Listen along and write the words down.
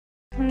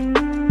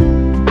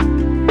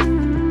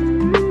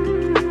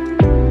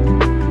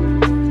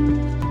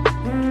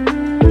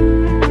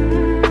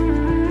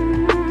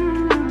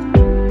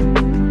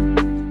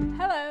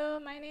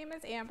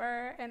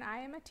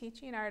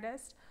teaching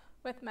artist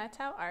with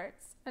Metau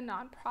Arts, a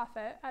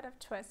nonprofit out of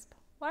Twisp,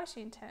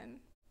 Washington.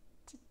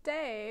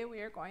 Today we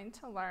are going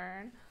to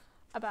learn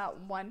about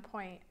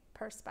one-point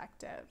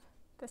perspective.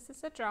 This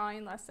is a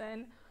drawing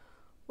lesson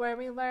where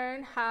we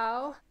learn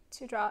how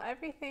to draw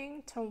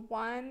everything to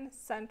one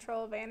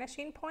central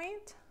vanishing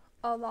point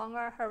along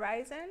our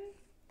horizon,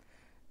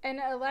 and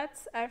it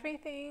lets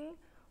everything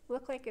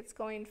look like it's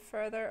going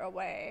further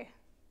away.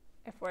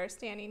 If we're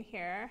standing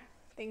here,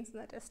 things in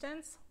the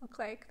distance look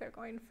like they're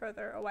going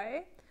further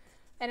away,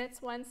 and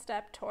it's one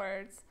step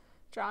towards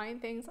drawing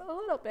things a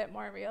little bit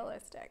more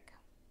realistic.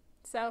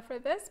 So for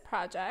this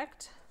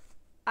project,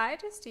 I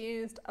just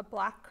used a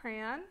black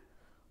crayon,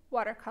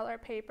 watercolor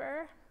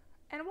paper,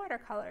 and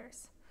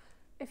watercolors.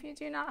 If you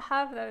do not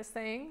have those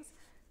things,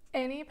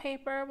 any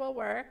paper will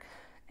work,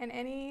 and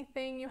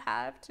anything you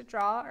have to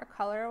draw or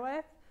color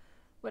with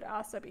would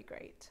also be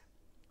great.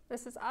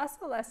 This is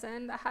also a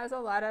lesson that has a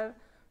lot of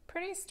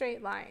pretty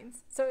straight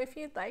lines, so if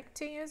you'd like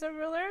to use a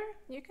ruler,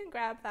 you can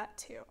grab that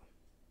too.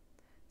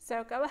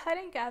 So go ahead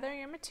and gather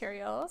your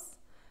materials,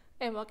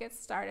 and we'll get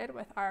started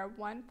with our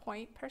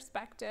one-point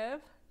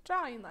perspective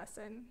drawing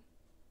lesson.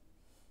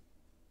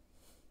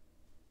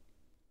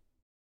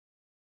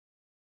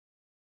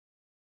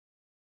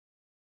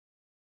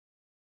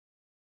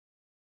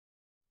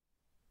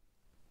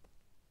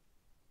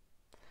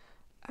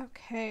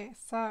 Okay,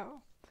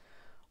 so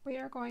we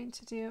are going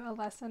to do a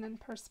lesson in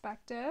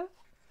perspective.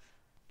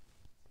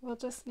 We'll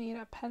just need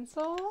a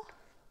pencil,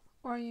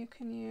 or you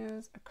can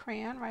use a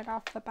crayon right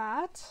off the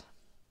bat.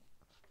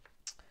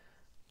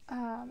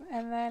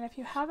 And then if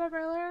you have a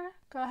ruler,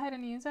 go ahead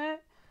and use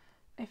it.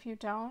 If you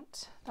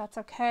don't, that's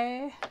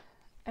okay.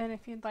 And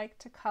if you'd like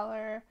to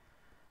color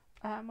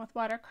with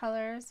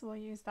watercolors, we'll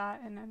use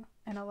that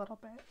in a little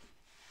bit.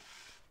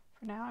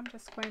 For now, I'm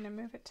just going to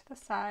move it to the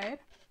side.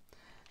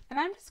 And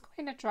I'm just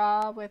going to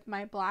draw with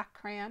my black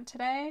crayon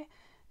today.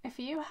 If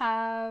you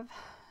have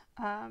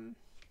a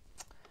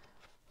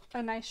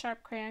nice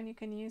sharp crayon, you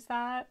can use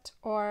that,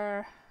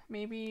 or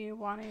maybe you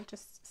want to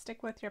just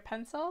stick with your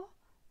pencil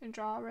and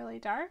draw really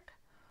dark,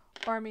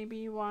 or maybe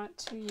you want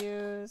to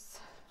use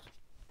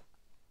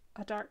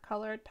a dark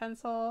colored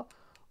pencil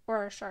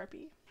or a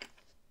Sharpie.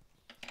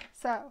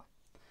 So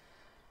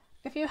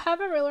if you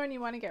have a ruler and you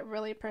want to get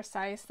really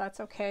precise,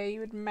 that's okay. You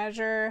would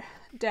measure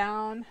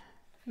down,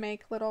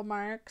 make little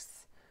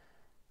marks.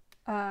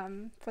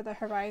 For the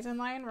horizon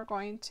line, we're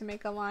going to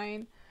make a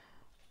line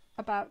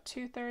about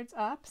 2/3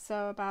 up,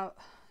 so about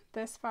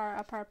this far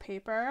up our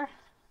paper.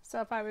 So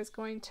if I was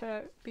going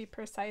to be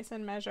precise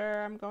and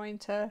measure, I'm going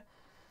to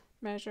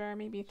measure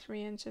maybe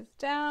 3 inches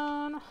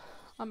down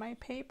on my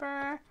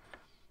paper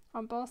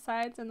on both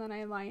sides, and then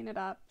I line it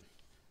up,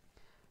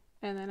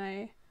 and then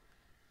I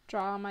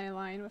draw my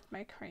line with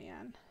my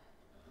crayon.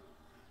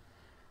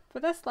 For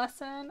this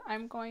lesson,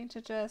 I'm going to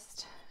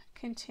just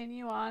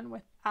continue on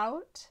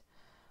without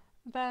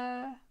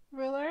the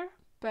ruler,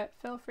 but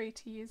feel free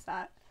to use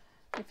that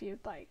if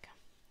you'd like.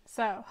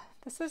 So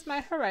this is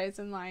my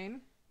horizon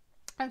line,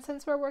 and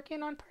since we're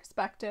working on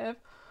perspective,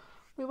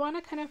 we want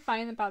to kind of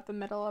find about the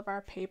middle of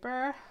our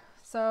paper.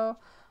 So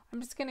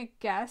I'm just going to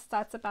guess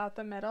that's about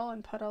the middle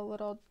and put a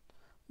little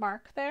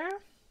mark there,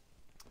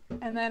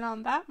 and then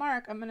on that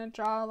mark I'm going to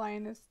draw a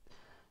line as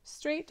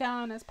straight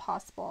down as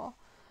possible.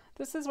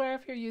 This is where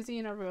if you're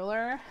using a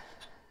ruler,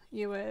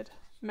 you would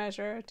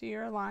measure, do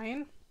your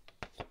line,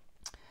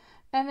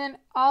 and then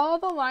all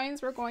the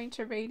lines we're going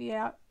to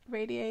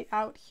radiate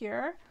out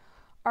here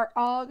are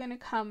all going to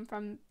come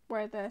from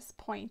where this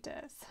point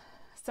is.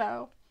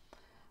 So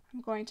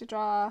I'm going to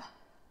draw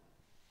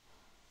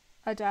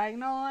a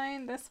diagonal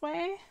line this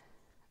way,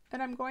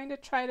 and I'm going to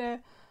try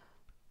to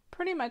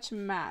pretty much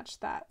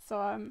match that. So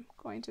I'm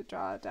going to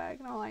draw a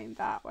diagonal line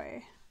that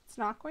way. It's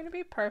not going to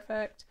be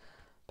perfect,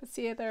 but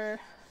see, there are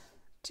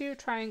two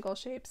triangle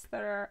shapes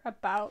that are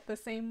about the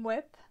same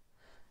width,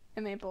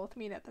 and they both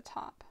meet at the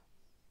top.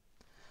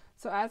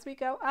 So as we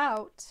go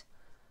out,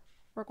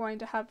 we're going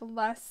to have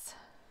less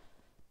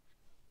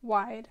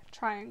wide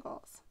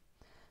triangles.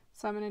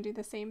 So I'm going to do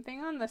the same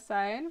thing on this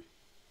side.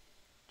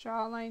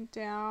 Draw a line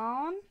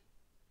down,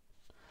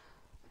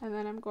 and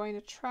then I'm going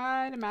to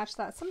try to match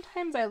that.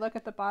 Sometimes I look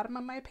at the bottom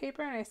of my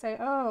paper and I say,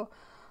 oh,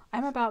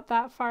 I'm about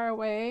that far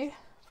away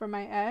from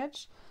my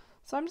edge.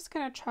 So I'm just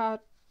going to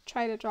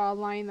try to draw a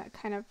line that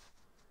kind of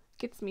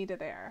gets me to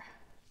there.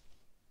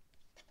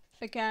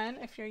 Again,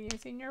 if you're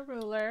using your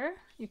ruler,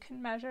 you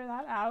can measure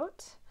that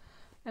out,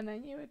 and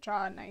then you would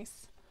draw a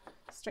nice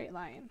straight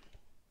line.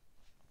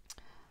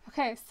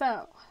 Okay,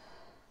 so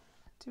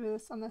do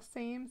this on the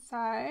same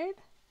side.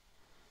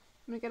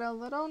 I'm going to get a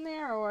little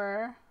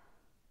narrower.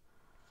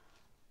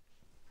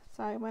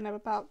 So I went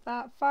about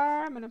that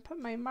far. I'm going to put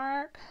my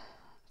mark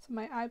so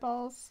my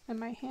eyeballs and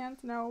my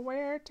hands know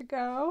where to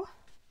go.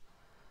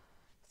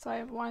 So I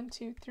have 1,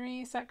 2,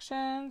 3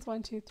 sections.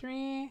 1, 2,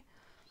 3.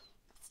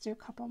 Let's do a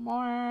couple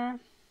more.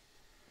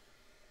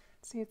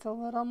 See, it's a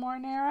little more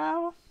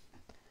narrow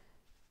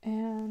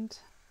and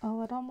a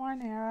little more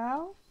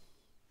narrow.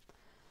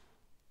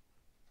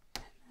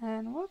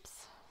 And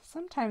whoops,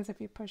 Sometimes if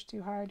you push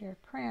too hard, your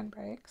crayon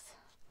breaks.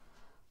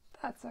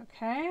 That's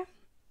okay.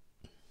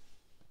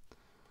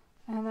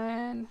 And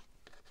then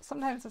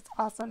sometimes it's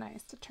also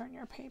nice to turn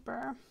your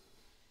paper.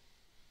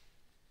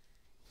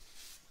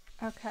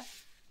 Okay,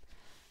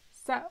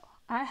 so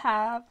I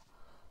have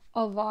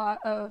a lot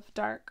of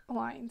dark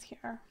lines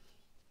here.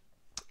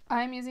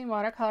 I'm using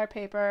watercolor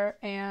paper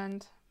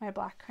and my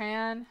black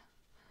crayon.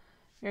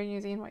 You're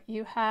using what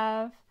you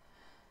have.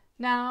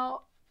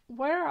 Now,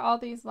 where are all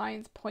these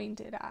lines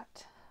pointed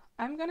at?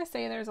 I'm going to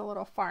say there's a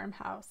little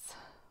farmhouse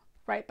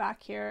right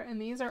back here,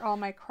 and these are all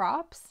my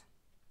crops.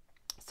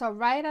 So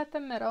right at the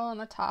middle on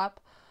the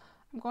top,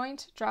 I'm going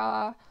to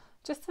draw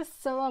just a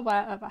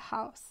silhouette of a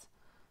house.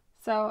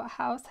 So a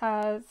house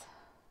has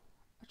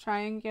a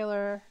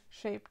triangular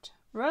shaped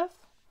roof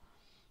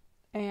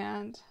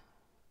and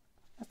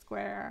a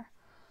square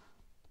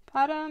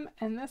bottom,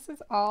 and this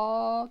is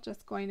all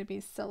just going to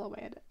be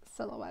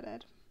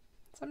silhouetted.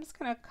 So I'm just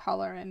going to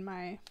color in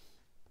my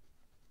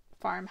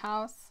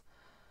farmhouse,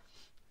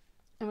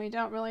 and we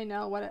don't really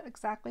know what it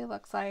exactly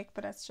looks like,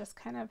 but it's just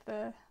kind of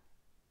the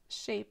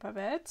shape of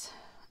it.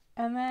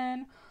 And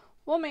then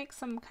we'll make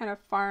some kind of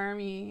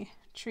farmy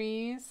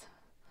trees,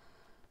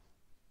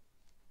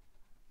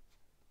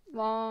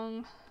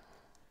 long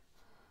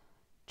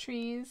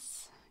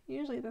trees.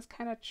 Usually this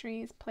kind of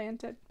tree is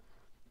planted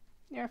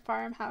near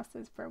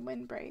farmhouses for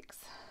windbreaks.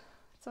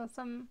 So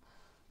some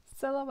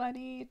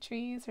silhouette-y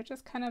trees are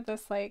just kind of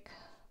this like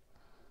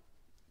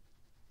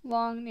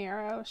long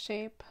narrow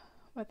shape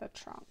with a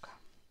trunk.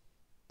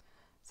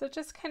 So it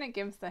just kind of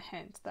gives the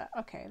hint that,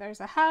 okay,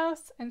 there's a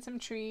house and some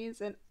trees,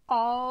 and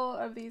all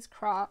of these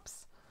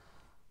crops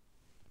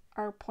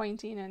are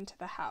pointing into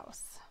the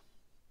house.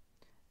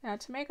 Now,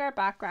 to make our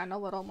background a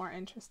little more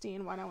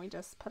interesting, why don't we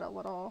just put a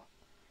little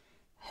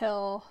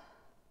hill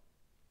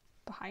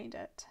behind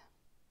it?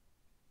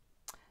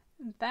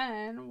 And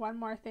then one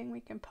more thing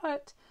we can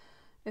put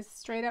is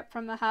straight up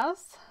from the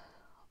house.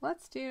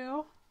 Let's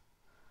do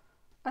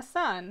a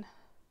sun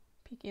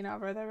peeking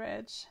over the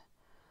ridge,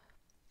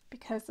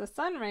 because the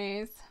sun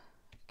rays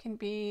can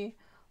be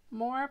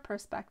more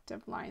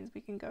perspective lines. We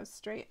can go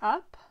straight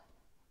up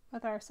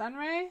with our sun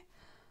ray,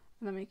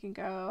 and then we can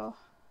go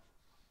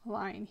a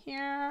line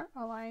here,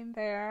 a line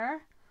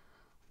there.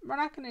 We're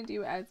not going to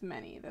do as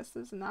many. This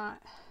is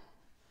not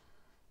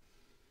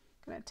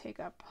going to take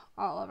up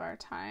all of our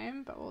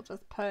time, but we'll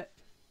just put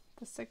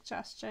the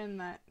suggestion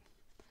that,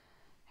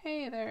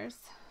 hey, there's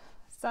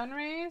sun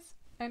rays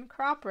and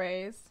crop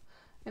rays,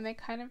 and they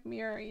kind of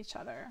mirror each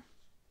other.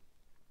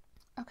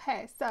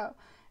 Okay, so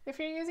if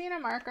you're using a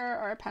marker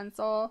or a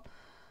pencil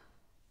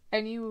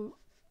and you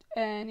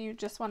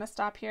just want to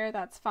stop here,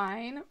 that's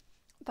fine.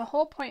 The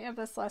whole point of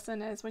this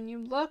lesson is when you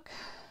look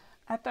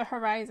at the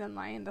horizon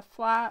line, the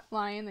flat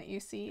line that you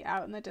see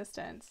out in the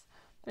distance,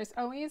 there's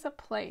always a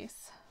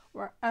place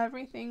where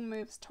everything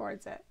moves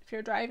towards it. If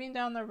you're driving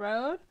down the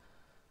road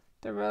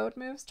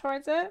moves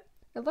towards it.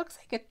 It looks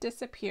like it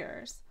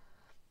disappears,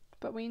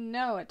 but we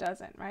know it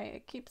doesn't, right?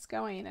 It keeps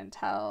going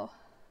until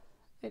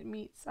it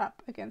meets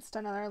up against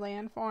another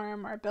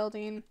landform or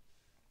building.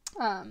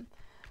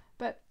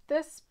 But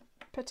this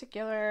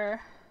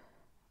particular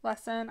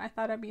lesson, I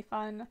thought it'd be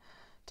fun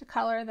to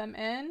color them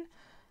in.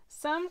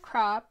 Some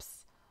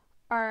crops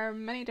are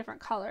many different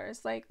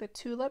colors, like the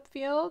tulip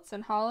fields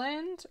in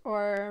Holland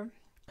or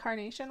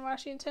Carnation,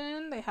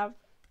 Washington. They have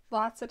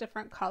lots of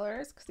different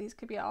colors because these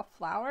could be all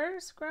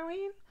flowers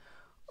growing,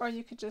 or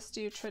you could just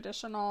do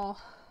traditional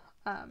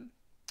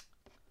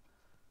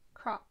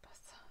crops.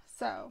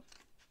 So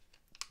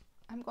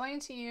I'm going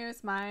to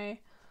use my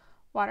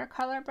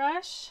watercolor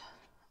brush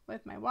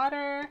with my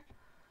water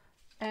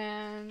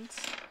and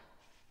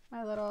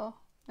my little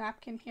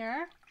napkin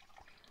here,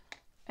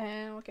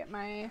 and we'll get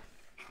my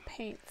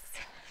paints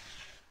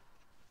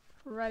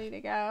ready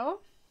to go.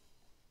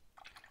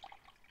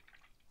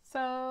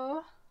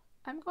 So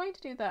I'm going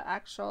to do the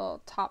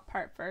actual top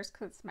part first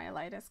because it's my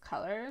lightest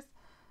colors.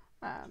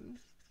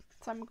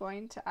 So I'm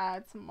going to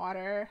add some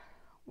water,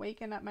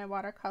 waken up my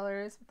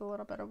watercolors with a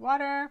little bit of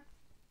water.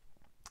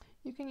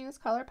 You can use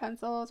color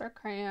pencils or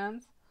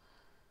crayons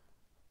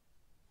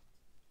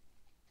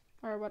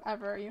or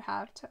whatever you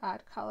have to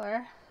add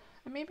color.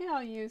 And maybe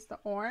I'll use the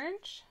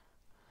orange.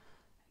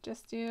 I'm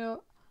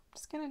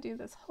just gonna do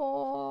this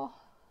whole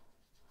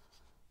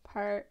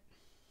part.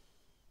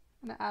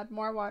 I'm gonna add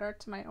more water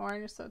to my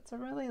orange so it's a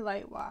really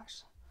light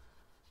wash.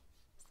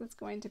 So it's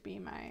going to be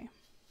my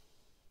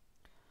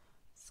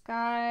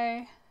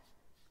sky,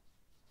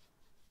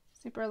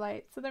 super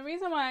light. So the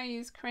reason why I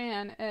use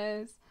crayon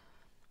is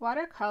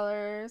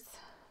watercolors,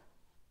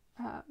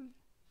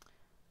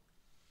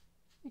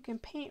 you can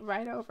paint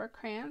right over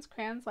crayons.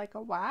 Crayon's like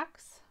a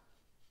wax.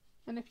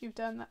 And if you've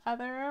done the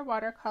other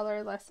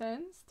watercolor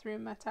lessons through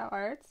Meta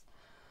Arts,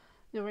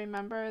 you'll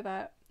remember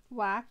that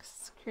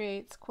wax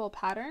creates cool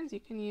patterns. You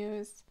can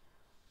use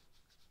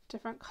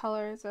different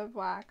colors of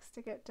wax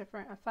to get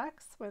different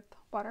effects with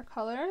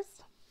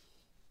watercolors.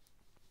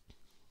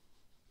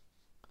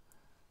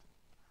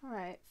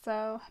 Alright,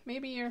 so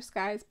maybe your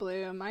sky's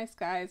blue, my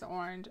sky's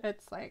orange.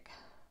 It's like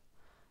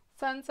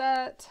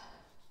sunset.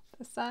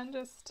 The sun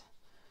just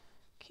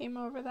came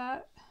over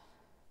that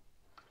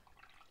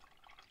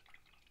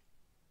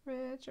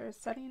ridge, or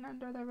setting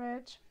under the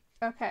ridge.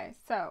 Okay,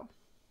 so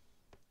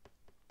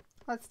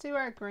let's do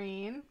our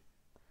green.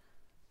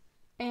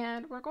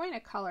 And we're going to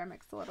color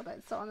mix a little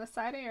bit. So on the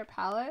side of your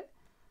palette,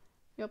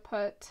 you'll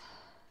put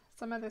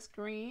some of this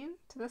green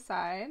to the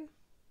side.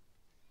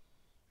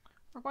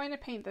 We're going to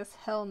paint this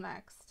hill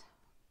next,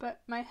 but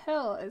my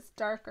hill is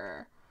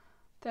darker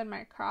than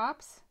my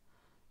crops.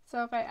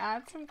 So if I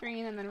add some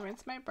green and then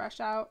rinse my brush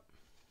out,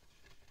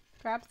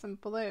 grab some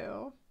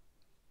blue,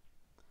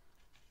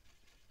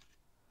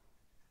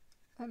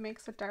 that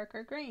makes a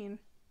darker green.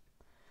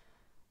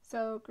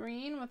 So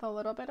green with a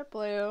little bit of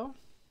blue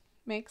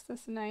makes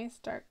this nice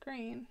dark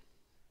green.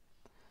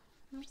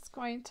 I'm just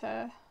going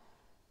to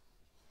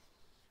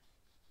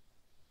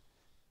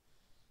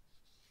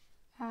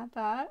add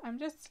that. I'm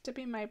just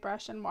dipping my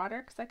brush in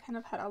water because I kind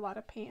of had a lot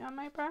of paint on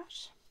my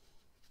brush.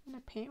 I'm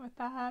going to paint with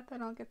that,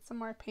 then I'll get some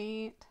more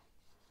paint.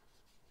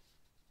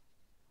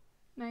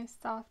 Nice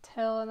soft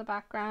hill in the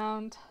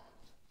background.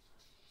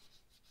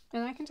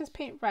 And I can just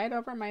paint right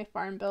over my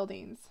farm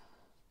buildings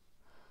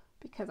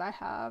because I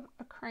have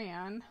a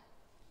crayon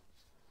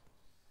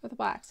with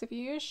wax. If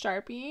you use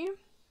Sharpie, you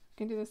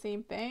can do the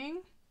same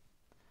thing.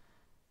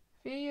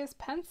 If you use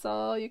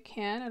pencil, you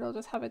can. It'll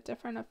just have a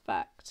different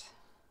effect.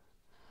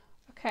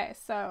 Okay,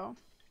 so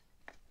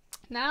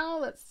now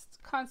let's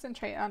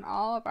concentrate on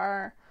all of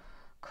our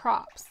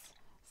crops.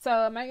 So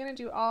am I going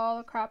to do all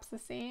the crops the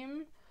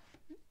same?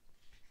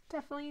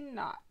 Definitely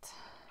not.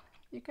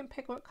 You can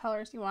pick what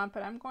colors you want,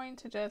 but I'm going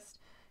to just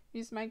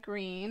use my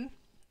green.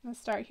 Let's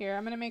start here.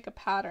 I'm going to make a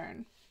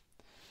pattern.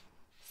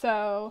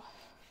 So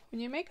when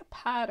you make a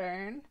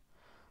pattern,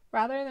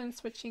 rather than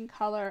switching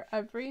color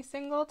every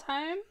single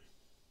time,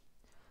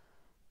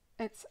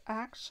 it's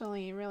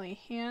actually really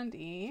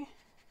handy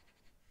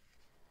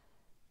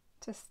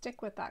to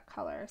stick with that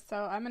color.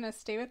 So I'm going to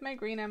stay with my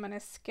green. I'm going to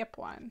skip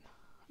one,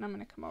 and I'm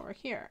going to come over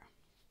here.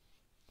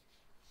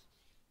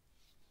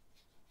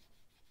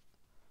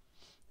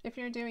 If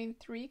you're doing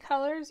 3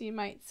 colors, you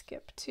might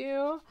skip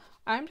 2.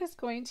 I'm just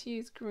going to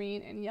use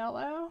green and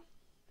yellow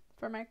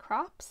for my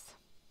crops.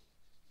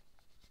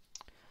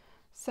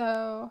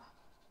 So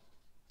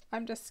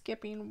I'm just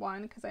skipping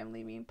 1 because I'm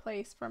leaving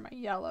place for my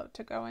yellow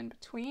to go in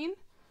between.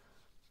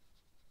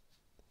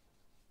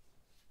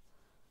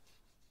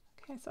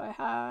 Okay, so I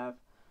have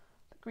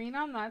the green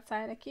on that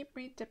side. I keep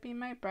re-dipping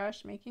my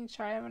brush, making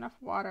sure I have enough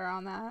water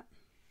on that.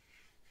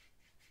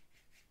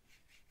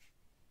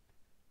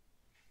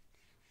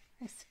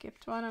 I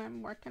skipped one and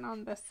I'm working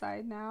on this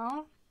side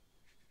now.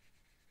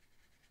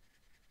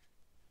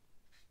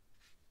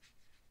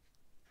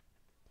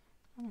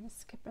 I'm going to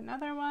skip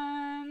another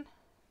one.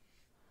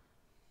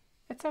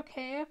 It's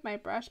okay if my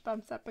brush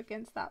bumps up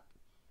against that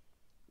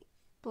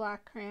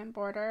black crayon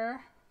border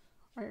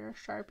or your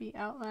Sharpie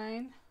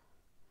outline.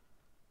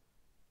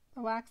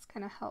 The wax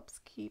kind of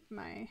helps keep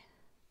my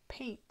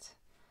paint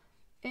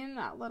in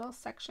that little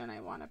section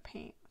I want to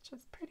paint, which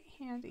is pretty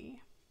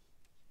handy.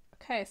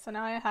 Okay, so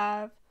now I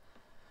have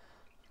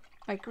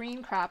my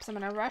green crops. I'm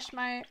going to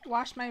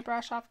wash my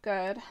brush off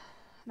good,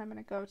 and I'm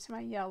going to go to my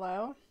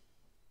yellow.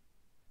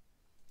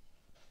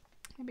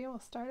 Maybe we'll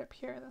start up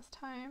here this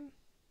time.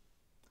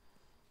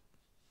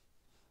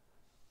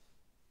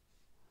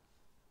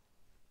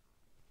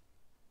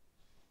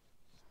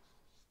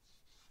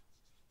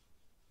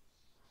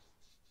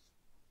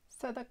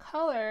 So the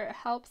color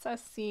helps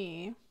us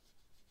see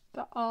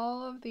that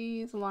all of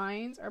these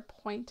lines are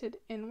pointed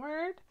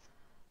inward,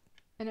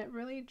 and it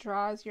really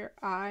draws your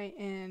eye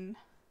in.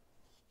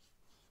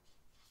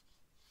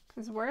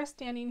 Because we're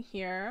standing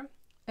here,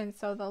 and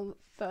so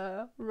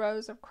the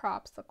rows of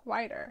crops look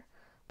wider.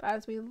 But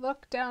as we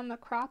look down the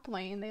crop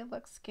lane, they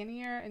look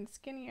skinnier and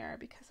skinnier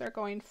because they're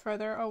going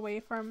further away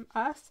from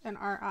us and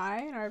our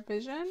eye and our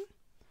vision.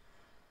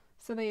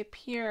 So they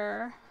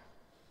appear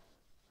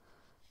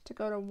to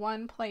go to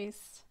one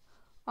place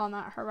on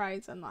that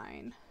horizon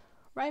line,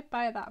 right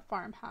by that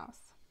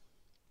farmhouse.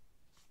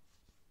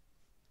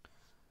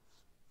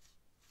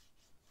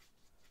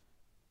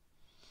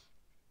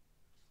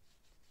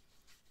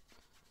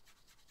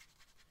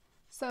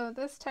 So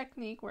this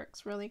technique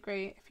works really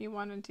great if you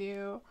want to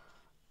do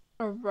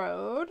a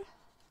road,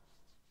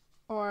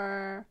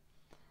 or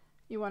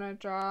you want to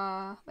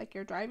draw like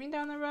you're driving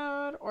down the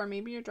road, or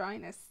maybe you're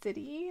drawing a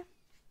city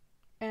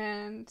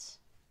and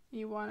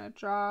you want to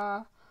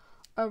draw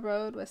a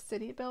road with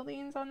city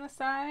buildings on the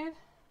side.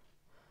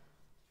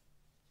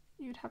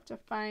 You'd have to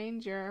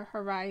find your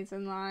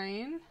horizon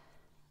line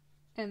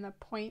and the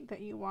point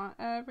that you want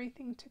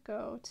everything to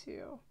go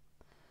to.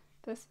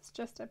 This is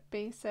just a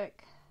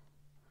basic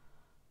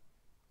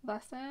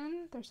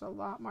lesson. There's a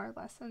lot more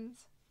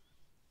lessons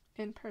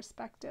in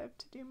perspective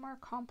to do more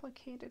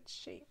complicated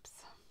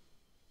shapes.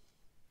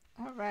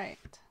 All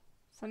right,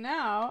 so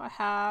now I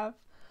have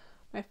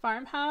my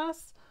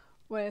farmhouse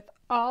with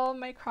all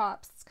my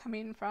crops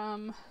coming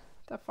from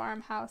the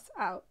farmhouse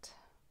out.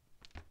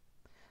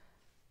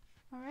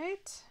 All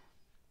right,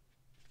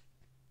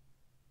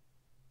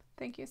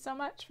 Thank you so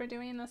much for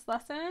doing this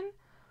lesson.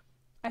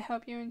 I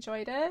hope you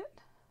enjoyed it.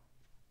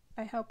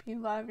 I hope you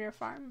love your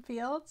farm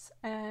fields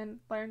and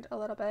learned a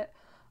little bit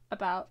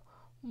about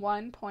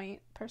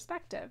 1-point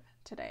perspective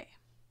today.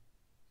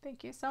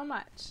 Thank you so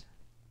much.